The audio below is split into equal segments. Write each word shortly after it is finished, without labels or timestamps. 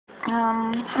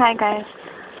Hi guys.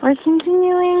 We're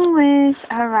continuing with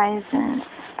Horizons.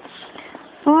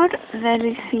 Por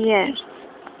verificar.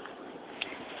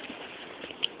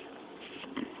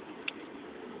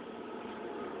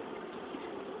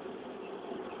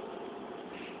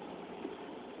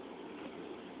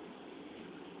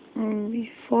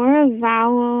 Before a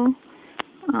vowel,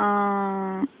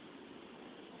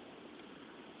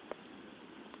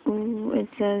 it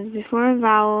says before a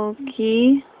vowel,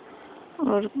 ki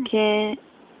or ke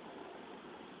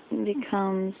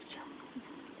becomes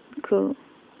ku.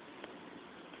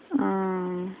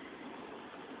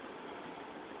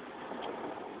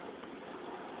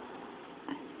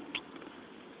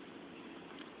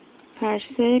 Parce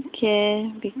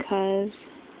que, because.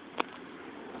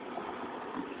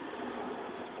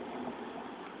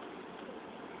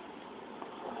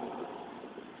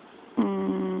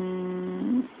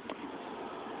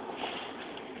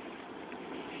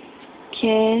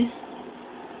 Que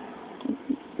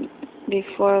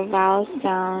before a vowel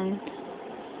sound.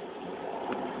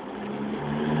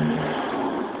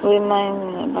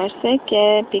 Parce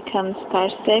que becomes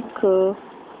parce que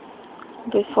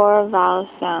before a vowel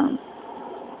sound.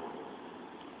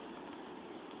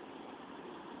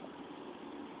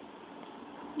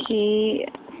 Ki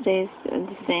stays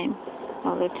the same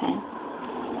all the time.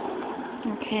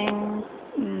 Okay.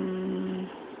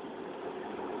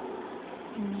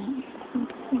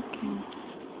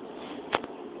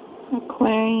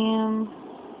 Aquarium.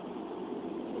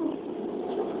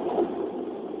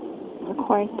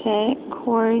 Quartet.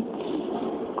 Quartz.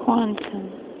 Quantum.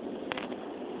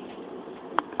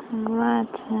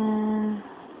 Latin.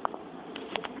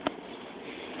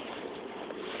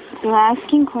 So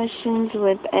asking questions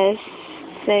with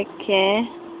SK,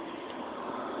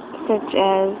 such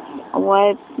as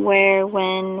what, where,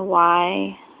 when,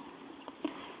 why,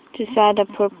 to add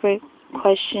appropriate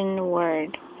question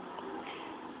word.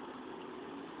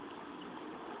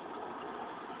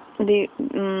 The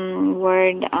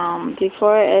word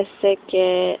before SK,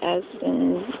 as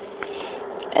in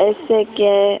SK,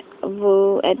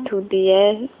 vous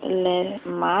étudiez les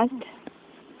maths.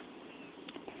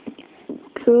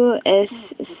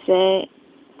 Qu'est-ce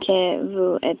que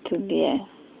vous étudiez?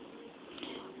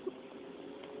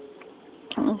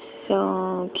 So,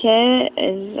 que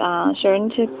is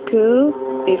shortened to ku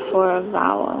before a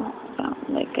vowel sound,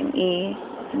 like an E,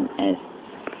 an S.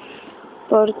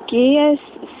 ¿Por qué es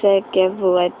que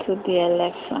vous étudiez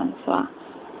le français?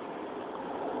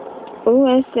 Où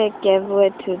est-ce que vous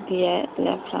étudiez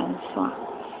le français?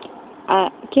 À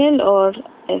quelle heure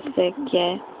est-ce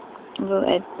que vous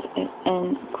êtes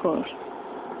en cours?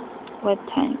 What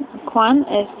time? Quand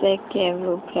est-ce que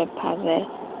vous préparez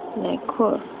les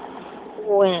cours?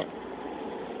 When?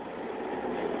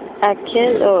 À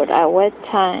quelle heure? At what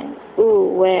time?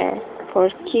 Où? Where? Por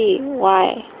qui?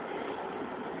 Why?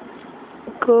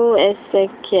 Who est-ce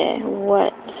que?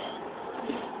 What?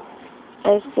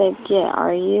 Est-ce que?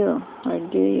 Are you? Or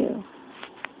do you?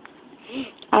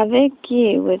 Avec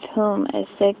qui? With whom?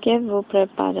 Est-ce que vous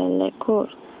préparez les cours?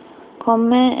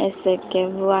 Comment est-ce que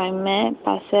vous aimez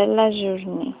passer la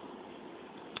journée?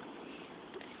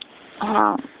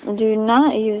 Do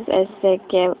not use est-ce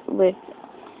que with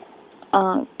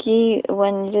qui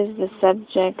when it is the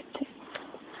subject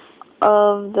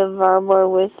of the verb or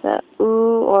with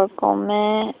ou or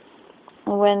comment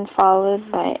when followed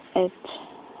by et.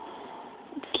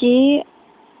 Qui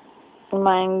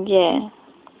mange?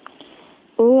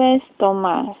 Où est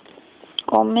Thomas?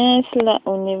 Comment est la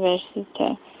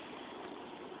université?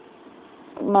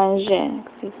 Manger,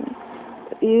 excuse me.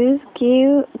 Use qui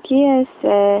est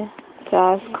to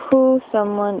ask who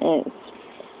someone is.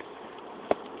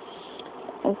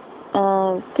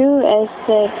 Tu es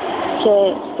que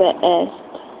se est,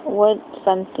 what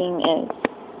something is.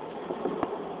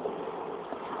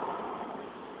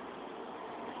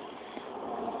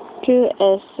 Tu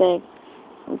es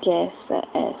que se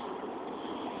est.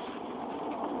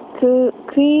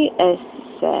 Qui est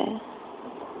se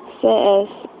est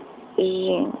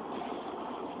Jean.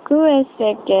 Où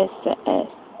est-ce que se est?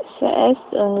 Se est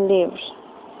un livre.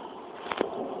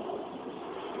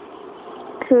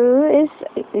 Ku is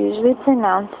usually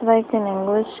pronounced like an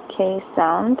English K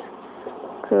sound.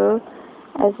 Ku,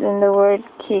 as in the word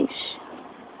quiche.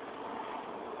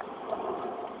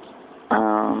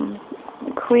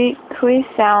 Qui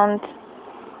sound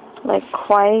like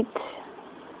quite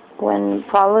when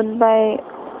followed by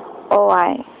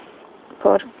oi.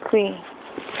 Por qui.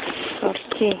 Por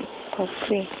qui. Por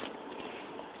qui.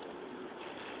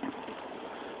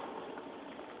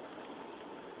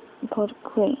 Por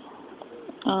qui.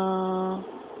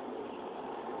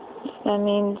 That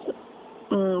means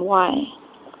Why?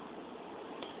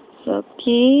 So,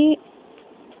 qui,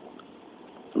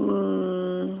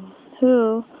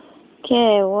 who,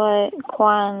 que, what,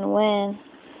 quand, when,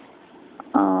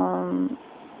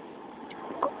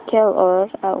 quelle heure,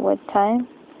 at what time,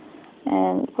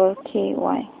 and por qui,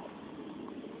 why.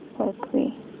 Por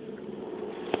qui.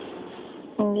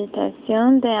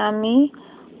 Invitation de amis,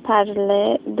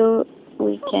 parler du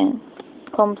week-end.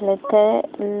 Compléter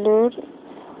leur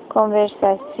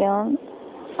conversation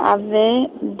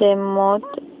avec des mots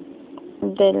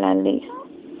de la liste.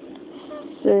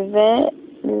 Suivez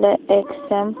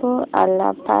l'exemple à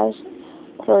la page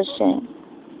prochaine.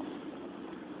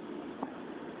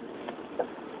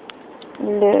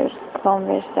 Leur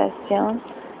conversation,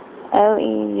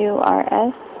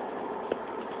 L-E-U-R-S.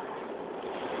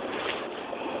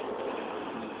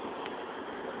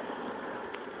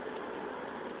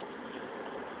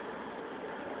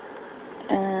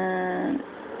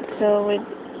 So with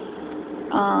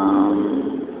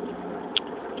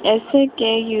essay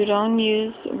you don't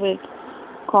use with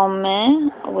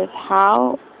comment, with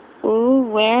how, who,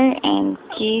 where, and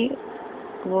qui,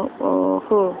 who.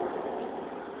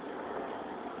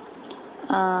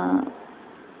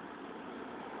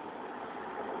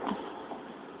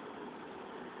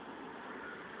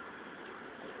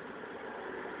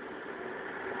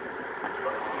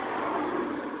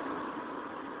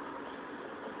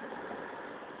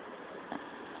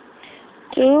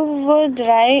 Tu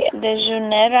voudrais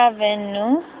déjeuner avec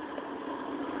nous?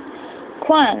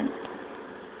 Quand?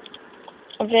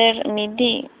 Vers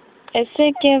midi.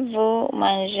 Est-ce que vous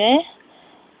mangez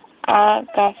à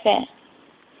café?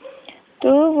 Tu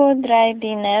voudrais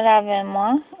dîner avec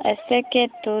moi? Est-ce que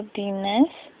tu dînes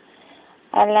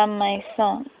à la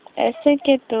maison? Est-ce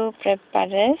que tu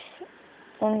prépares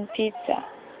une pizza?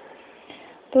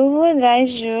 Tu voudrais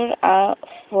jouer à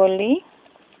volley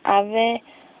avec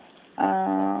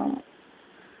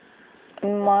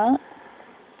moi?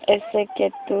 Est-ce que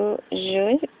tu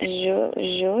joues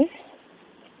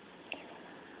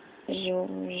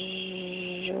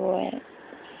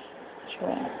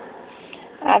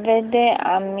avec des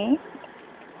amis?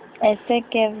 Est-ce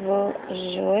que vous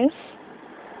jouez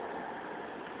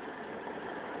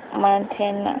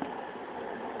maintenant?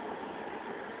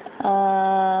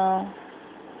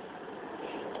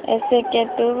 Est-ce que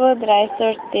tu voudrais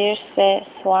sortir ce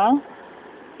soir?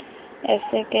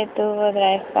 Est-ce que tu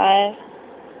voudrais faire?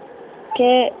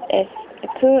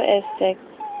 Est-ce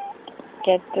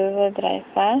que tu voudrais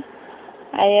faire?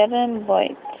 Ailleurs en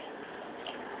boîte.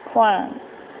 Quand?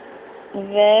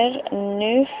 Vers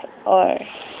 9 heures.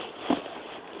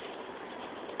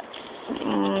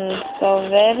 So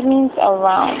vers means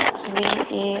around.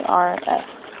 V-E-R-S.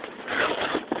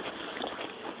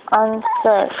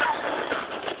 Answer.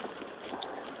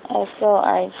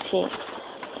 S-O-R-T.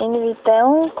 Invité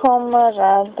un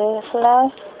camarade de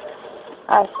classe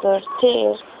à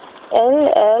sortir.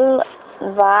 Elle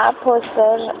va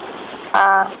poser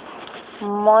à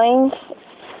moins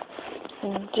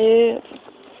de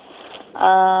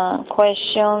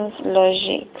questions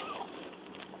logiques.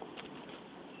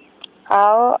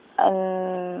 How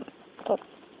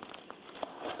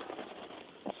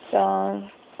so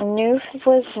news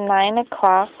was 9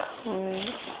 o'clock.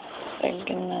 We're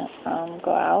gonna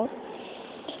go out.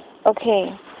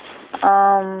 Okay.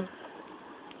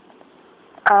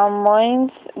 À moins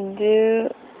de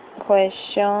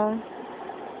questions,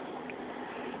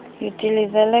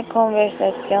 utilisez la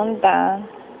conversation dans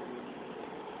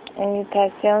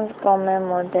invitations comme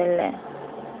modèle.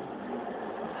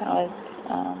 How is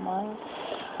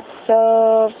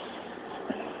so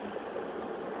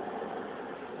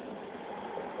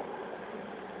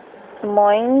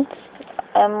moins,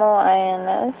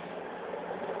 M-O-I-N-S.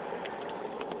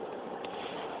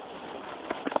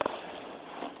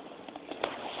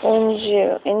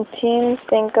 In teams,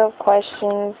 think of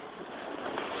questions,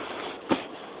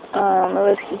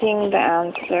 repeating the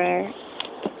answer,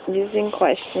 using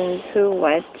questions, who,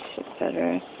 what,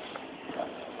 etc.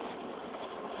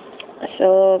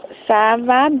 So, ça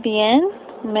va bien,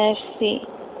 merci.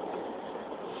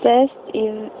 C'est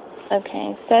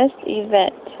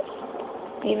Yvette.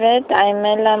 Yvette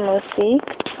aime la musique.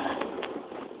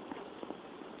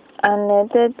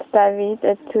 Annette David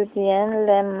étudie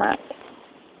les maths.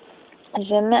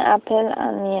 Je m'appelle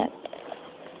Agnès.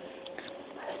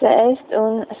 C'est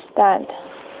un stade.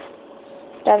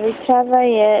 David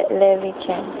travaille le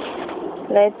week-end.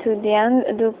 Les étudiants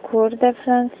du cours de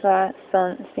François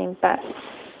sont sympas.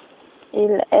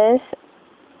 Il est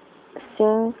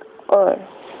 5 heures.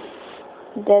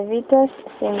 David est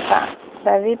sympa.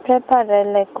 David prépare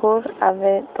le cours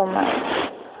avec Thomas.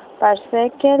 parce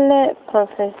que le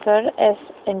professeur est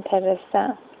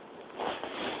intéressant.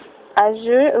 Un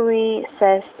jour, oui,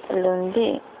 c'est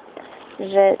lundi.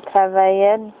 Je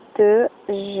travaillais de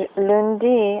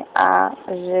lundi à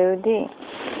jeudi.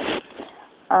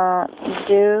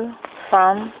 Do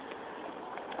from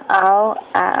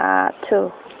à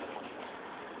to.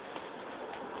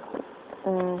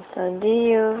 So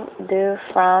do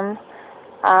from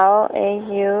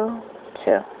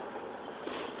to.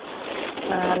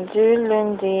 Du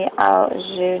lundi au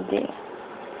jeudi.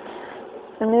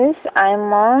 Nous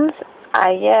allons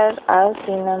hier au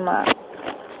cinéma.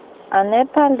 On ne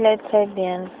parle très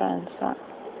bien français.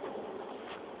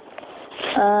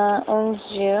 Un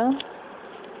jour,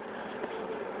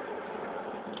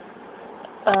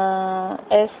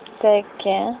 est-ce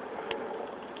que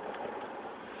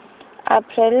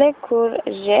après les cours,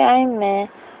 j'ai aimé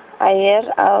aller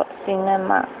au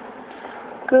cinéma.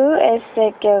 Que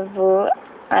est-ce que vous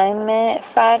aimez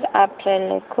faire après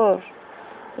les cours?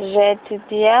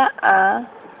 J'étudie à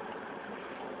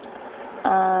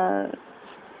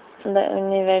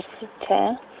l'université.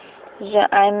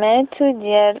 J'aime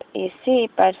étudier ici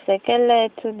parce que les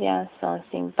étudiants sont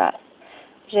sympas.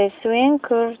 Je suis en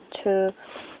cours tous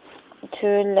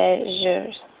les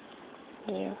jours.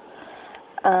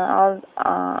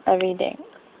 Every day.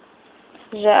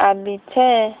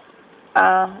 J'habitais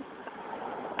à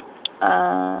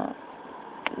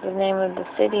the name of the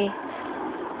city.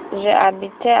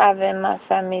 J'habitais avec ma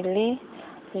famille.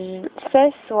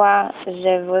 Ce soir,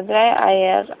 je voudrais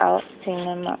aller au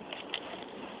cinéma.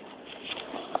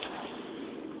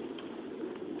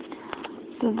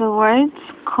 So the words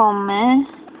come,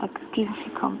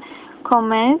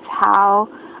 how,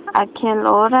 a quelle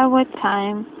hora, what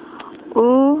time,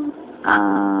 où,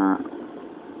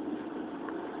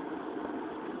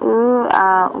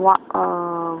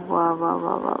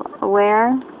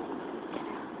 where,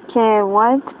 que,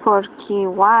 what, por qui,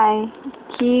 why,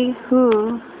 qui,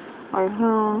 who, or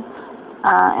whom,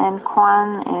 and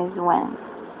quand is when.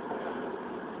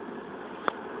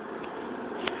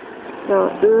 So,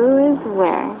 où is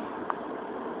where,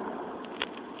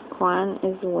 quand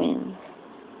is when,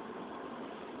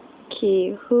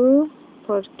 qui, who,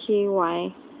 por qui,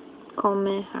 why,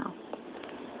 come, how.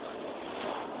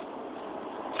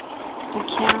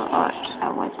 Quelle heure,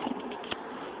 at what time.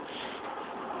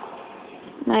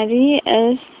 Marie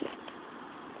es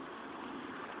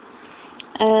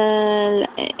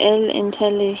el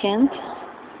inteligente.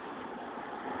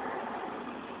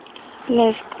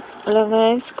 Les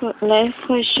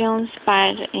questions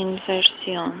par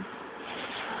inversion.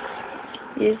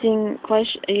 Using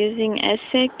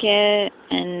ese, que,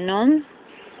 and non,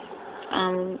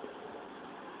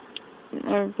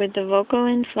 or with the vocal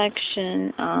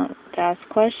inflection to ask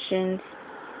questions.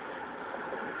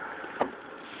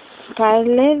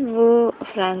 Parlez-vous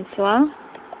français?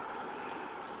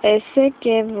 Est-ce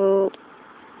que vous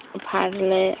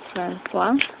parlez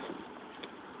français?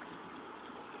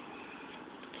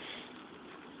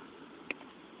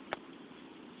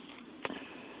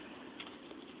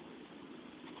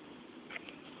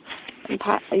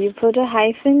 You put a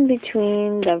hyphen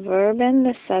between the verb and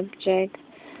the subject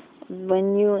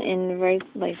when you invert,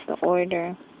 like, the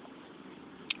order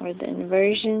or the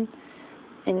inversion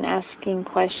in asking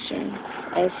questions.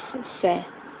 Est-ce?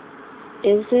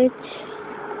 Is it?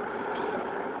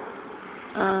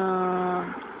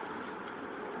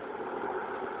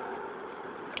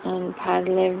 And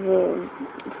parlez-vous?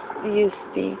 You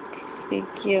speak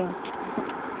you.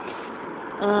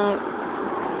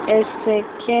 Est-ce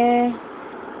que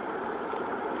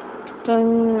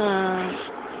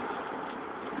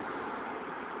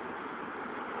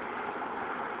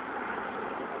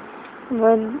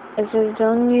it says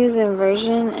don't use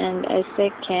inversion and est-ce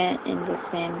que in the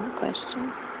same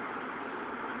question.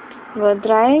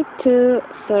 Voudrais-tu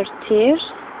sortir?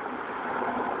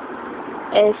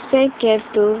 Est-ce que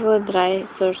tu voudrais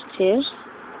sortir?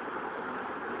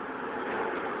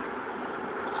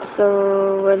 So,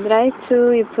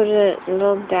 voudrais-tu, you put a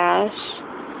little dash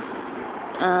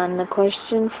on the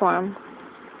question form.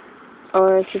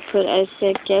 Or if you put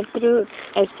est-ce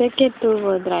que tu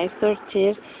voudrais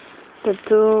sortir, the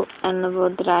tu and the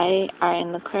voudrais are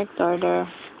in the correct order,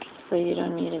 so you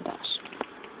don't need a dash.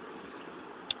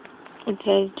 It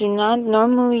says, do not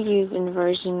normally use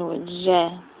inversion with je.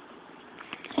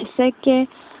 Est-ce que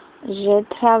je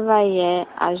travaillais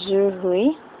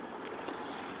aujourd'hui?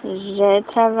 J'ai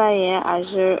travaillé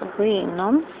aujourd'hui,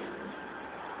 non?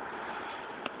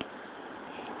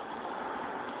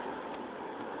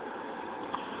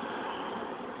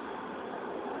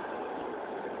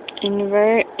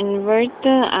 Invert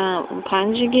the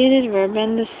conjugated verb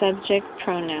and the subject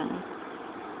pronoun.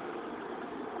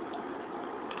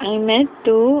 I met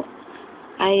tu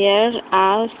ayer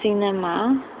al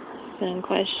cinema. So in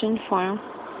question form.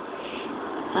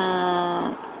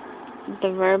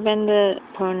 The verb and the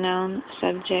pronoun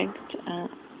subject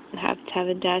have to have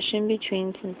a dash in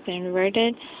between since they're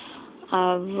inverted.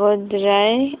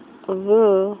 Voudrais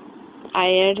vous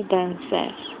ayer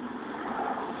danser.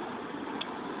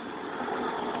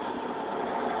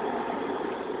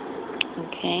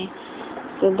 Okay,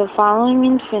 so the following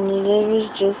infinitive is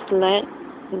just let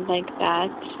like that.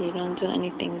 You don't do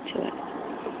anything to it.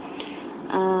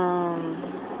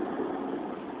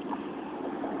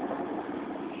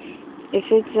 If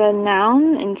it's a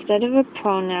noun instead of a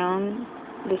pronoun,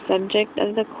 the subject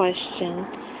of the question,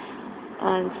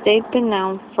 state the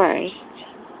noun first.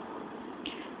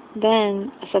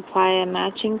 Then supply a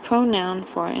matching pronoun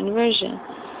for inversion.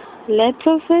 Le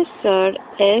professeur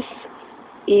est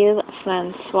il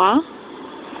François.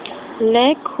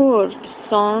 Les cours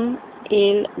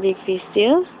sont-ils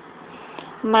difficiles?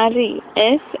 Marie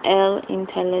est-elle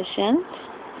intelligente?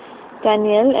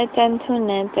 Daniel est un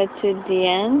honnête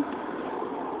étudiant.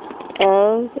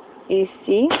 Elle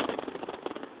ici.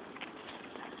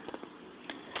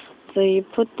 So you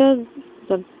put the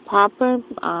proper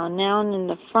noun in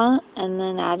the front and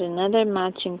then add another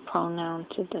matching pronoun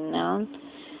to the noun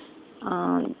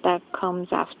that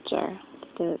comes after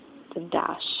the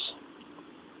dash.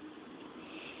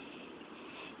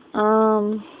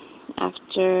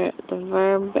 After the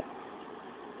verb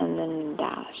and then the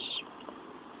dash.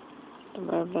 The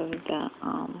verb of the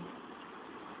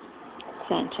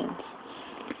sentence.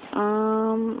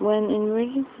 When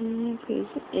inverted is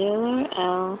il or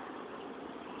l,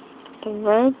 the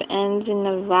verb ends in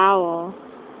a vowel.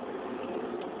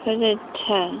 Put a t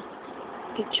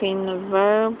between the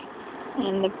verb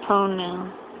and the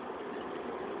pronoun.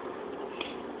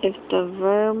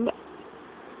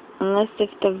 Unless if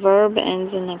the verb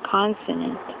ends in a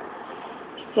consonant.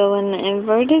 So when the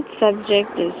inverted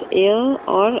subject is il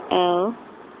or l,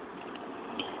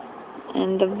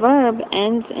 and the verb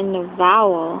ends in a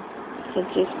vowel,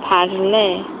 such as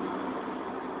parler,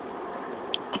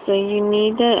 so you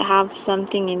need to have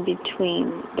something in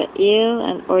between the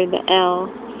il or the l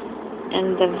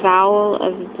and the vowel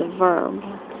of the verb.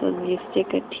 So you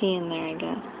stick a T in there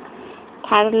again.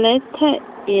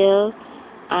 Parlez-il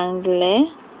anglais?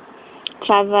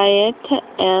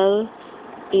 Travaillez-elle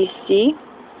ici?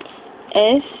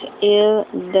 Est-il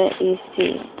de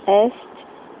ici?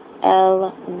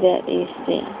 Est-elle de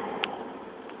ici?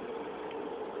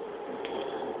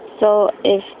 So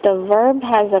if the verb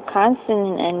has a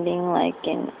consonant ending like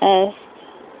in est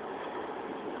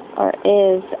or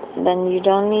is, then you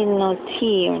don't need no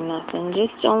T or nothing,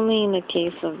 just only in the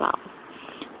case of vowel.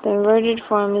 The inverted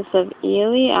form is of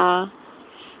il, a,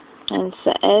 and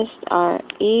est are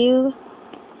il,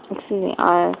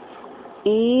 are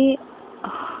I,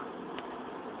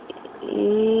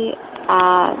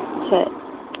 a, to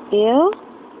il,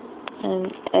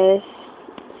 and est,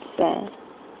 se.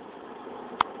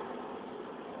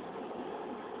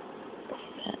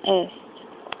 Est.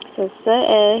 So se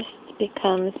est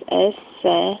becomes es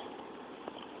se.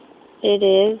 It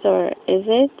is or is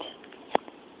it?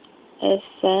 Es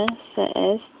se, se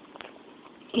est.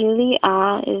 Il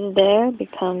a is there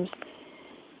becomes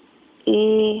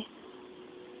I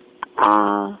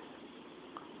a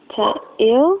te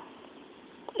il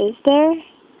is there.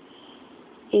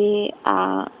 I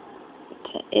a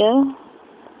te il.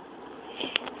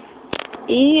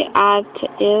 Y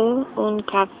a-t-il un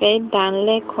café dans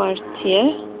le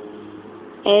quartier?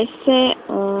 Est-ce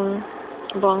un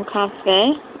bon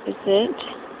café? Is it?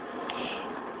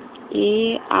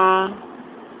 Y a-t-il.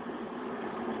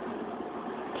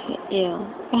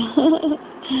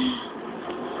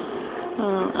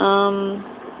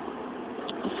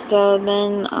 So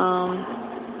then,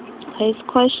 place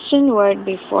question word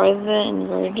before the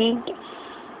inverted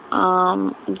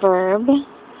verb.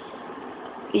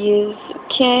 Use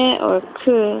que or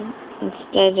que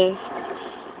instead of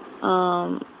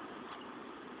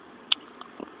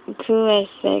que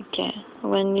et que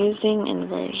when using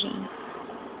inversion.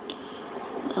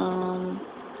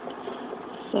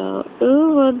 So,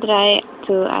 où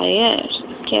voudrais-tu ailleurs?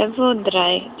 Que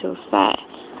voudrais-tu faire?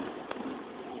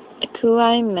 Que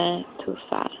aimes-tu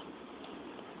faire?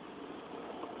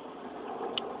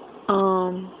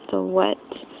 So what?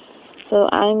 So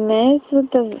aimes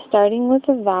with starting with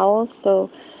a vowel, so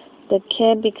the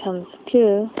que becomes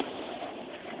que.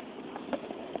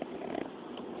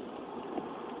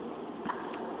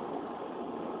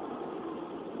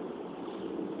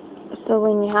 So So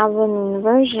when you have an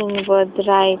inversion,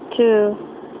 vaudrait tu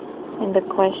in the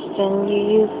question,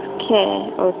 you use que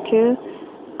or que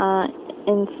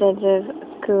instead of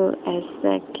que est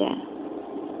que.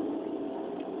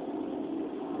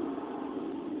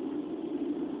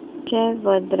 Que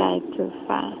vaudrais-tu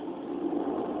faire?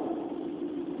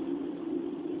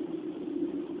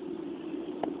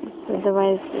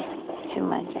 Otherwise, it's too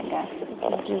much, I guess.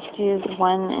 You just use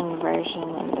one inversion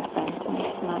in the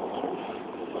sentence, not two.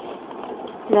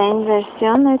 La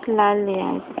inversión es la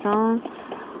liaison.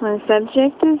 When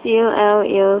subject is il, elle,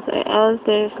 ils, or else,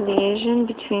 there is liaison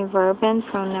between verb and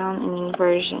pronoun in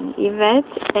inversion. Yvette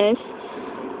est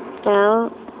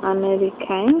elle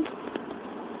américaine.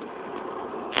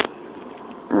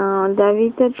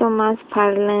 David et Thomas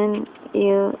parlent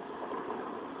il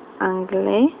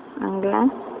anglais.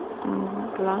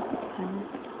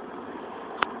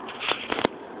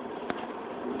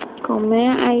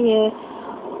 Comment allez-vous?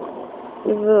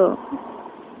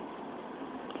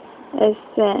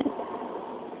 Est-ce?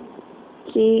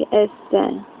 Qui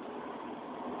est-ce?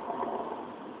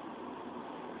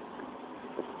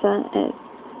 Ça est.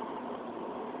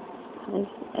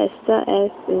 Esta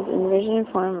est is inversion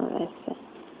form of esta.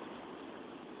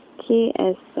 Qui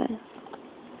est-ce?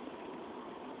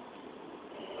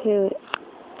 Who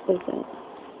is it?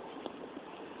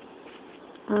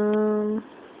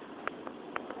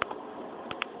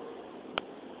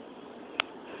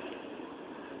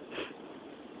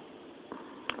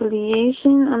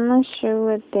 Liaison, I'm not sure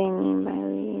what they mean by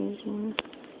liaison.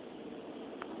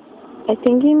 I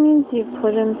think it means you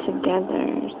put them together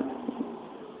or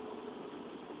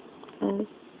something.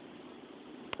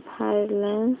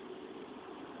 Parlent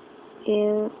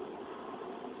il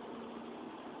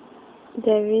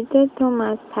David et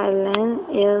Thomas parlent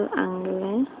il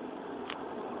anglais.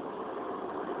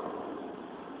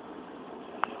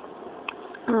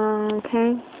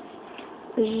 Okay.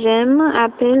 Je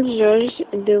m'appelle Georges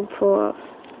Duboeuf.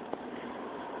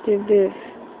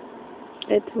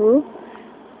 Êtes-vous?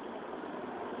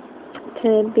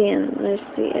 Très bien,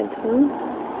 merci. Êtes-vous?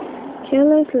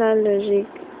 Quelle est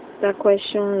la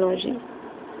question logique?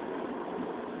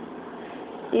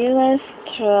 Il est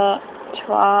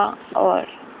 3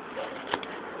 heures.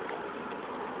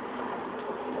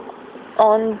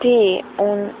 On dit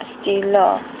un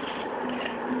stylo.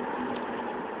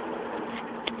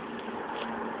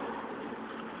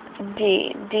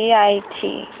 D-I-T.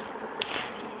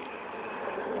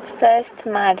 First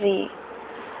Marie.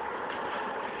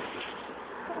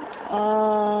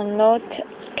 Note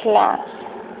class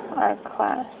or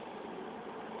class.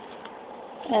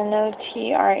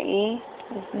 N-O-T-R-E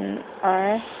is an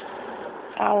R.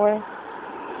 Hour.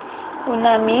 Un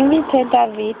ami invitait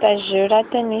David à jouer à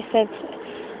tennis.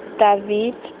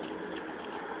 David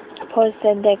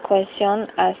posait des questions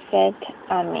à cet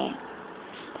ami.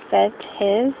 Set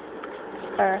his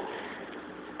or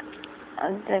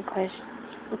the question,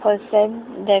 possède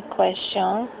des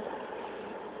questions,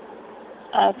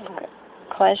 ask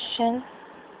question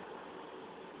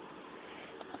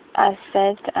à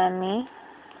cet ami,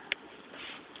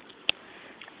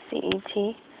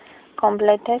 CET,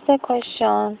 complétez ces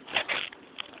questions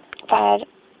par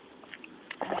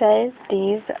ces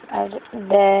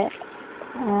des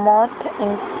mots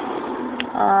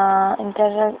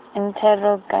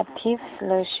interrogatifs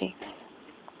logiques.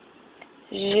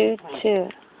 Je, tu,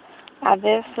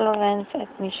 avec Florence et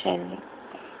Michel.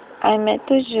 Aimais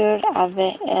toujours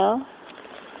avec elle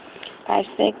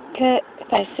parce que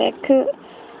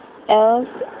elles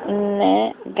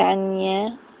ne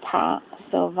gagnaient pas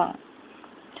souvent.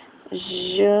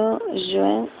 Joint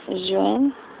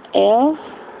elles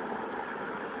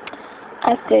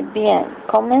assez bien.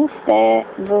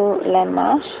 Commencez-vous les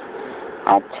matchs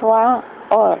à 3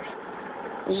 heures?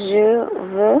 Je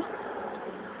veux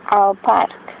au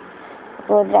parc.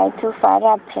 Voudrais-tu faire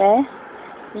après?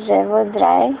 Je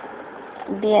voudrais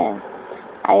bien.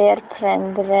 Ailleurs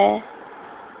prendrai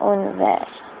un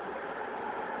verre.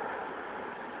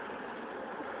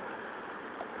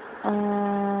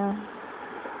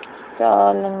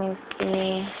 So let me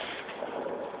see.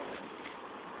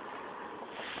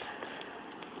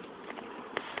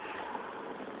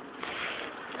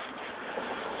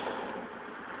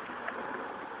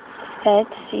 Set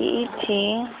CET.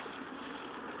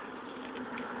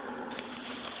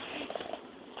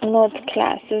 Notre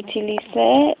classe.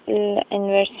 Utilisez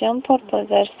l'inversion pour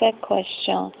poser ces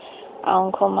questions à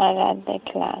un camarade de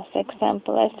classe. Exemple,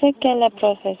 est-ce que le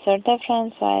professeur de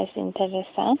français est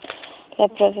intéressant? Le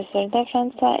professeur de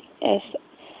français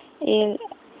est-il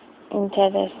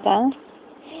intéressant?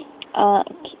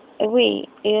 Oui,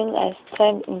 il est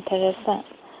très intéressant.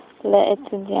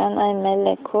 l'étudiant aime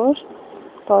les cours.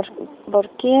 Pour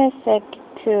qui est-ce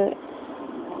qu'il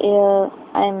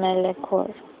aime les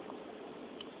cours?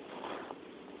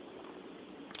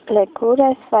 Les cours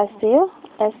est facile.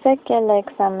 Est-ce que les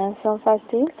examens sont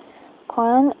faciles?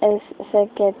 Quand est-ce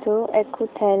que tu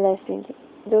écoutes les CD?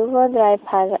 Tu voudrais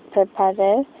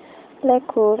préparer les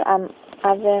cours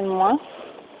avec moi?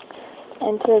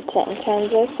 Entretien.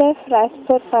 Changez ces phrases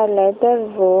pour parler de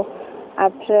vous.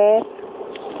 Après,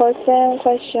 posez une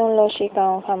question logique à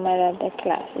un camarade de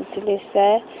classe.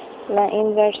 Utilisez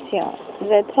l'inversion.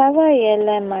 Je travaille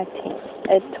le matin.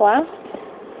 Et toi?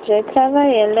 Je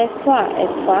travaille le soir. Et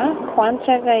toi? Quand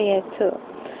travailles-tu?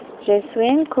 Je suis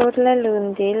en cours le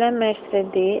lundi, le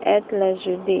mercredi et le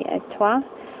jeudi. Et toi?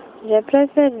 Je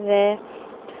préférerais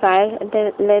faire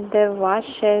les devoirs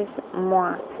chez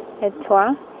moi. Et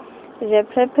toi? Je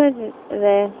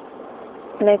préférerais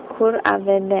les cours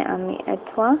avec des amis. Et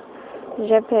toi?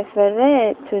 Je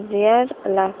préférerais étudier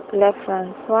le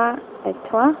français. Et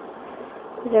toi?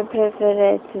 Je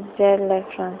préférerais étudier le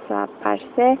français parce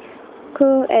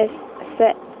que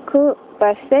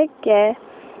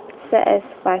c'est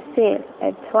facile.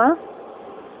 Et toi?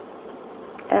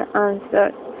 Answer.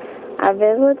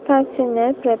 Avez-vous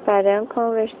passionné préparer une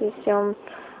conversation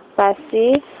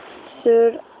facile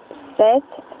sur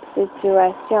cette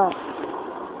situation?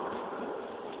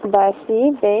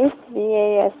 Basé, based,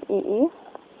 B-A-S-E-E.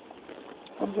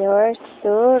 Your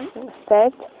sur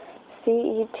cette,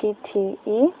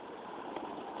 C-E-T-T-E.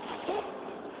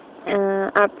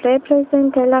 Après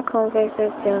présenter la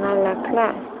conversation à la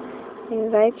classe,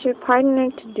 invite your partner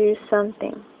to do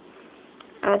something.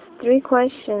 Ask 3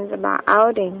 questions about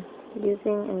outing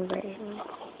using inversion.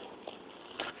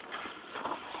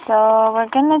 So we're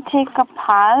gonna take a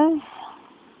pause,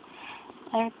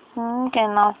 I think,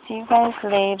 and I'll see you guys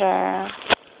later.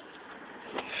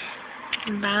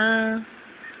 Bye.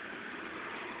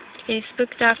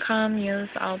 Facebook.com, use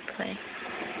Allplay.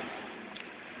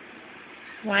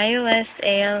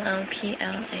 YUSALLPLAY.